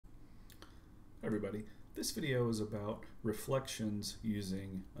Hi everybody, this video is about reflections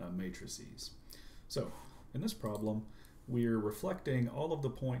using matrices. So in this problem we're reflecting all of the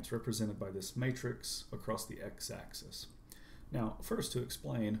points represented by this matrix across the x-axis. Now first, to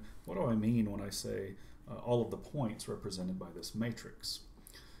explain, what do I mean when I say all of the points represented by this matrix?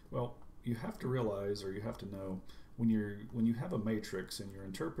 Well, you have to realize, or you have to know, when you have a matrix and you're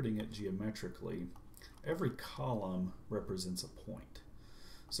interpreting it geometrically, every column represents a point.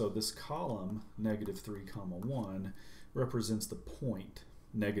 So this column, -3, 1, represents the point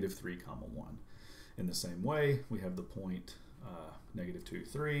 -3, 1. In the same way, we have the point -2,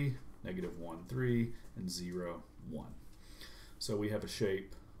 3, -1, 3, and 0, 1. So we have a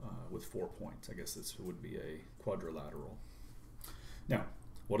shape with 4 points. I guess this would be a quadrilateral. Now,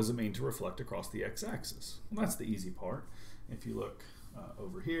 what does it mean to reflect across the x-axis? Well, that's the easy part. If you look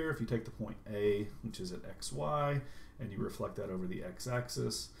over here, if you take the point A, which is at xy, and you reflect that over the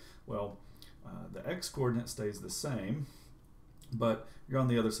x-axis, well, the x-coordinate stays the same, but you're on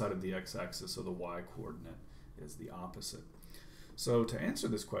the other side of the x-axis, so the y-coordinate is the opposite. So to answer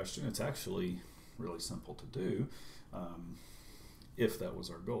this question, it's actually really simple to do, if that was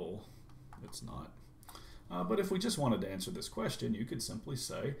our goal. It's not. But if we just wanted to answer this question, you could simply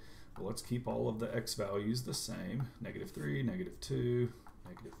say, well, let's keep all of the x values the same, -3, -2,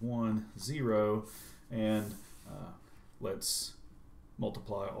 -1, 0, and let's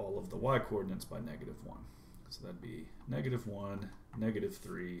multiply all of the y-coordinates by -1. So that'd be -1,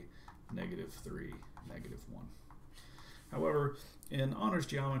 -3, -3, -1. However, in honors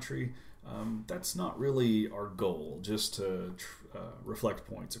geometry, that's not really our goal, just to reflect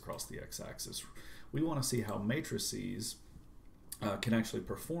points across the x-axis. We want to see how matrices can actually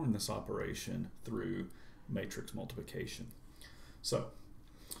perform this operation through matrix multiplication. So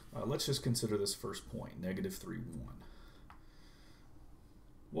let's just consider this first point, -3, 1.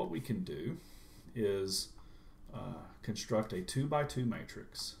 What we can do is construct a 2 by 2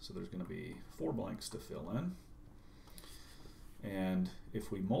 matrix. So there's going to be 4 blanks to fill in. And if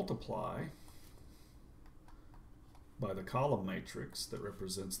we multiply by the column matrix that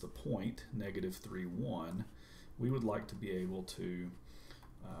represents the point, -3, 1, we would like to be able to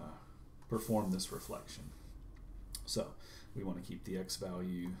perform this reflection. So we want to keep the x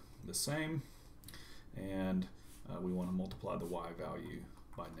value the same, and we want to multiply the y value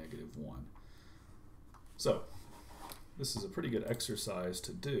by -1. So this is a pretty good exercise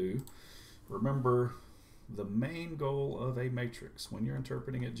to do. Remember the main goal of a matrix when you're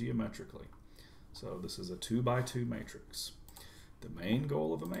interpreting it geometrically. So this is a 2 by 2 matrix. The main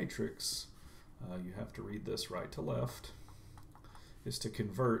goal of a matrix, you have to read this right to left, is to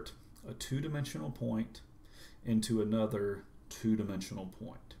convert a 2-dimensional point into another 2-dimensional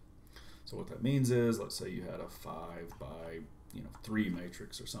point. So what that means is, let's say you had a 5 by 3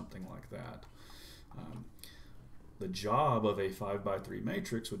 matrix or something like that. The job of a 5 by 3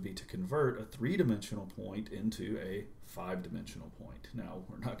 matrix would be to convert a 3-dimensional point into a 5-dimensional point. Now,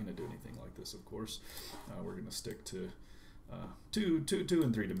 we're not going to do anything like this, of course. We're going to stick to 2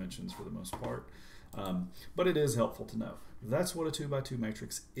 and 3 dimensions for the most part. But it is helpful to know. That's what a 2 by 2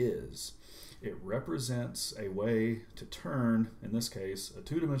 matrix is. It represents a way to turn, in this case, a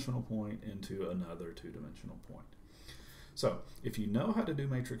 2-dimensional point into another 2-dimensional point. So, if you know how to do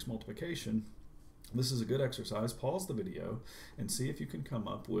matrix multiplication, this is a good exercise. Pause the video and see if you can come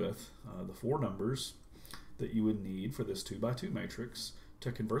up with the 4 numbers that you would need for this 2 by 2 matrix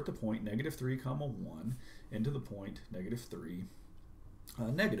to convert the point -3, 1 into the point -3,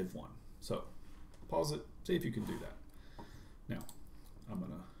 -1. So pause it, see if you can do that. Now I'm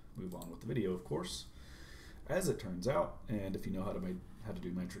going to move on with the video, of course. As it turns out, and if you know how to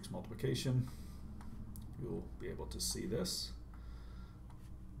do matrix multiplication, you'll be able to see this.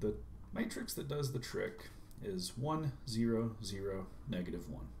 The matrix that does the trick is 1, 0, 0,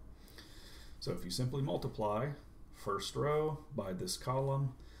 -1. So if you simply multiply first row by this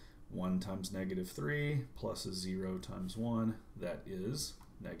column, 1 times -3 plus a 0 times 1, that is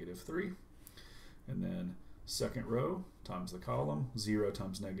 -3. And then second row times the column, 0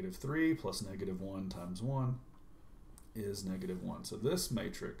 times -3 plus -1 times 1 is -1. So this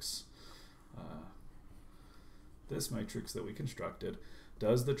matrix that we constructed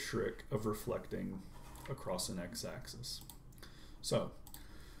does the trick of reflecting across an x-axis. So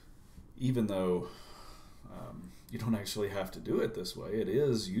even though you don't actually have to do it this way, it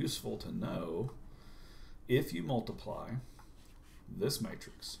is useful to know if you multiply this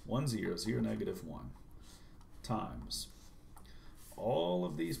matrix, 1, 0, 0, -1, times all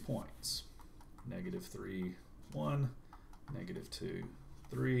of these points, -3, 1, -2,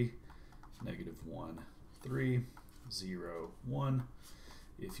 3, -1, 3, 0, 1.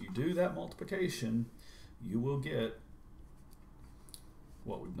 if you do that multiplication, you will get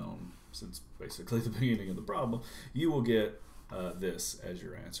what we've known since basically the beginning of the problem. You will get this as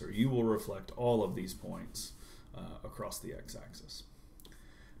your answer. You will reflect all of these points across the x-axis.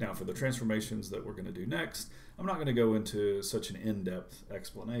 Now for the transformations that we're going to do next, I'm not going to go into such an in-depth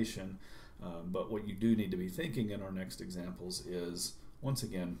explanation, but what you do need to be thinking in our next examples is, once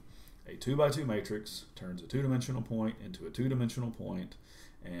again, a 2 by 2 matrix turns a two-dimensional point into a two-dimensional point,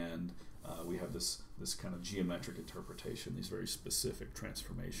 and we have this kind of geometric interpretation, these very specific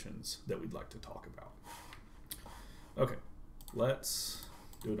transformations that we'd like to talk about. Okay, let's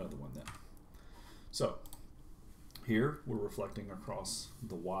do another one then. So here we're reflecting across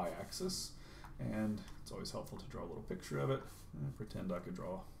the y-axis, and it's always helpful to draw a little picture of it and pretend I could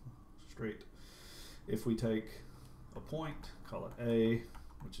draw straight. If we take a point, call it A,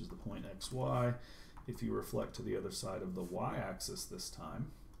 which is the point xy, if you reflect to the other side of the y-axis this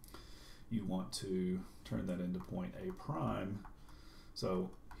time, you want to turn that into point A prime.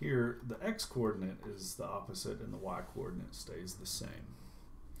 So here the x-coordinate is the opposite and the y-coordinate stays the same.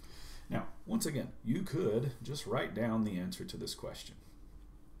 Now, once again, you could just write down the answer to this question.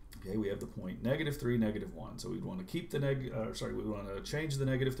 Okay, we have the point -3, -1. So we'd want to keep the we want to change the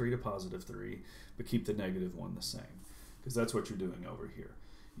 -3 to +3, but keep the -1 the same, because that's what you're doing over here.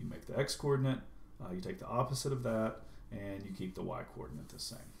 You make the x-coordinate, you take the opposite of that, and you keep the y-coordinate the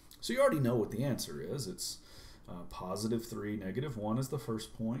same. So you already know what the answer is. It's +3, -1 is the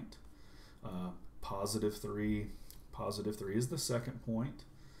first point. +3 is the second point.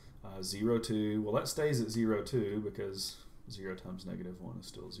 0, 2, well that stays at 0, 2 because 0 times -1 is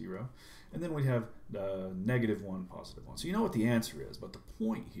still 0. And then we have -1, +1. So you know what the answer is, but the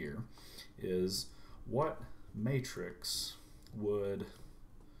point here is what matrix would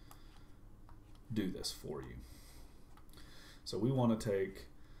do this for you. So we want to take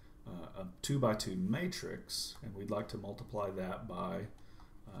a 2 by 2 matrix, and we'd like to multiply that by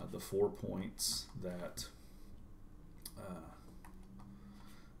the 4 points that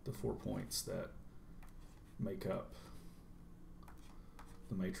make up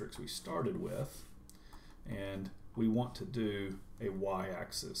the matrix we started with, and we want to do a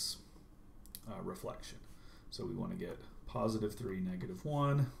y-axis reflection. So we want to get +3,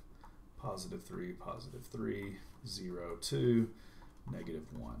 -1, +3, +3, 0, 2,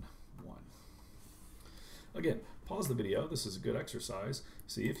 -1, 1. Again, pause the video. This is a good exercise.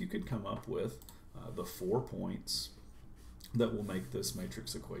 See if you can come up with the 4 points that will make this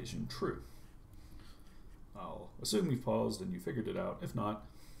matrix equation true. I'll assume you've paused and you figured it out. If not,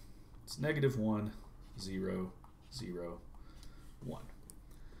 it's -1, 0, 0, 1.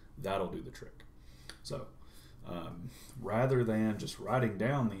 That'll do the trick. So rather than just writing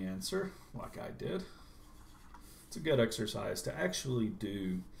down the answer like I did, it's a good exercise to actually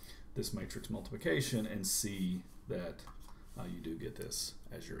do this matrix multiplication and see that you do get this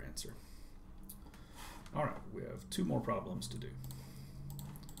as your answer. All right, we have 2 more problems to do.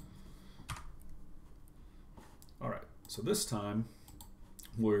 All right, so this time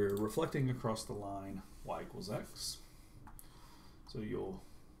we're reflecting across the line y = x. So you'll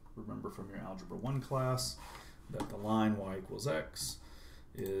remember from your Algebra 1 class that the line y = x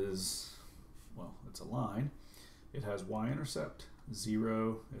is, well, it's a line. It has y-intercept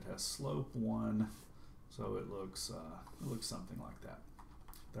 0, it has slope 1, so it looks something like that.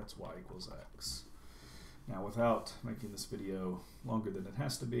 That's y = x. Now, without making this video longer than it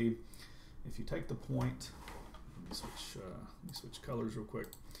has to be, if you take the point, let me switch colors real quick.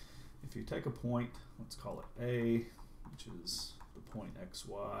 If you take a point, let's call it A, which is the point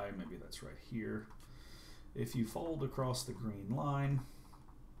xy, maybe that's right here. If you fold across the green line,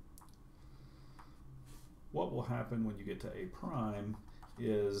 what will happen when you get to A prime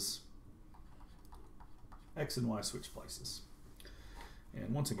is x and y switch places.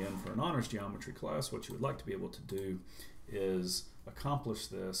 And once again, for an honors geometry class, what you would like to be able to do is accomplish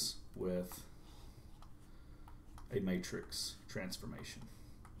this with a matrix transformation.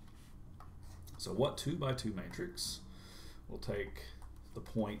 So what 2 by 2 matrix will take the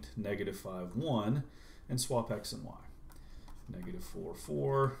point -5, 1 and swap x and y. -4,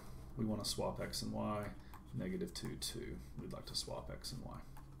 4, we want to swap x and y. -2, 2, we'd like to swap x and y.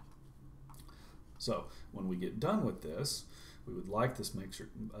 So when we get done with this, we would like this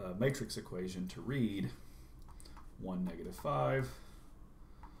matrix equation to read 1, -5,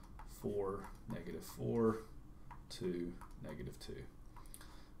 4, -4, 2, -2.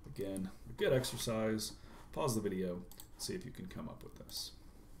 Again, a good exercise. Pause the video, see if you can come up with this.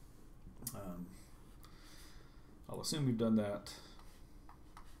 I'll assume you've done that.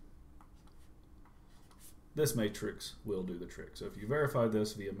 this matrix will do the trick. So if you verify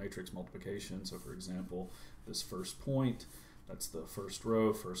this via matrix multiplication, so for example, this first point, that's the first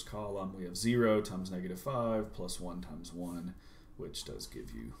row, first column, we have 0 times -5 plus 1 times 1, which does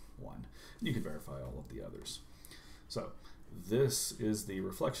give you 1. You can verify all of the others. So this is the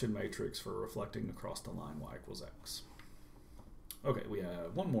reflection matrix for reflecting across the line y equals x. Okay, we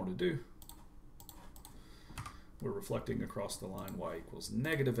have one more to do. We're reflecting across the line y equals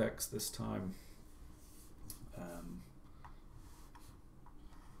 -x this time.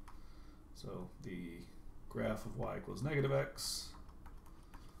 So the graph of y equals -x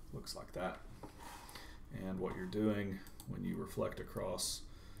looks like that. And what you're doing when you reflect across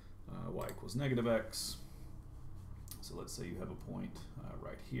y equals -x, so let's say you have a point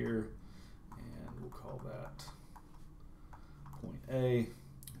right here, and we'll call that point A.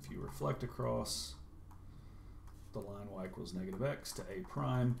 If you reflect across the line y equals -x to A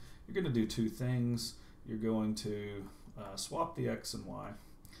prime, you're going to do two things. You're going to swap the x and y,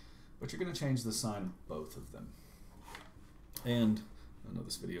 but you're going to change the sign of both of them. And I know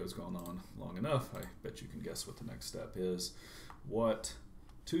this video has gone on long enough. I bet you can guess what the next step is. What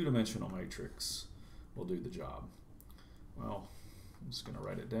two-dimensional matrix will do the job? Well, I'm just going to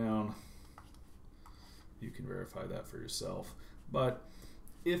write it down. You can verify that for yourself. But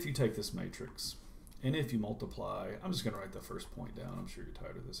if you take this matrix and if you multiply, I'm just going to write the first point down. I'm sure you're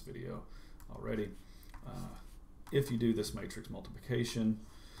tired of this video already. If you do this matrix multiplication,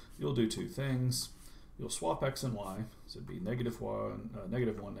 you'll do two things. You'll swap x and y, so it'd be -1,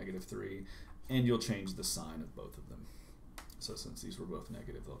 -3, and you'll change the sign of both of them. So since these were both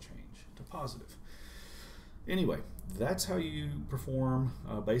negative, they'll change to positive. Anyway, that's how you perform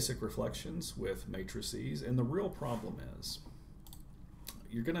basic reflections with matrices, and the real problem is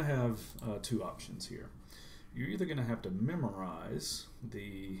you're going to have two options here. You're either going to have to memorize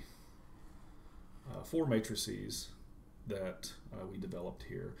the 4 matrices that we developed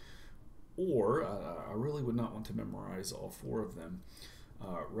here, or I really would not want to memorize all 4 of them.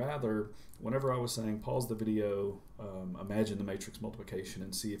 Rather, whenever I was saying pause the video, imagine the matrix multiplication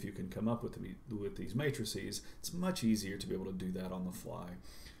and see if you can come up with these matrices, it's much easier to be able to do that on the fly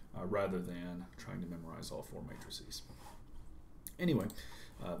rather than trying to memorize all 4 matrices. Anyway,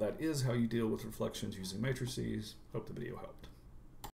 that is how you deal with reflections using matrices. Hope the video helped.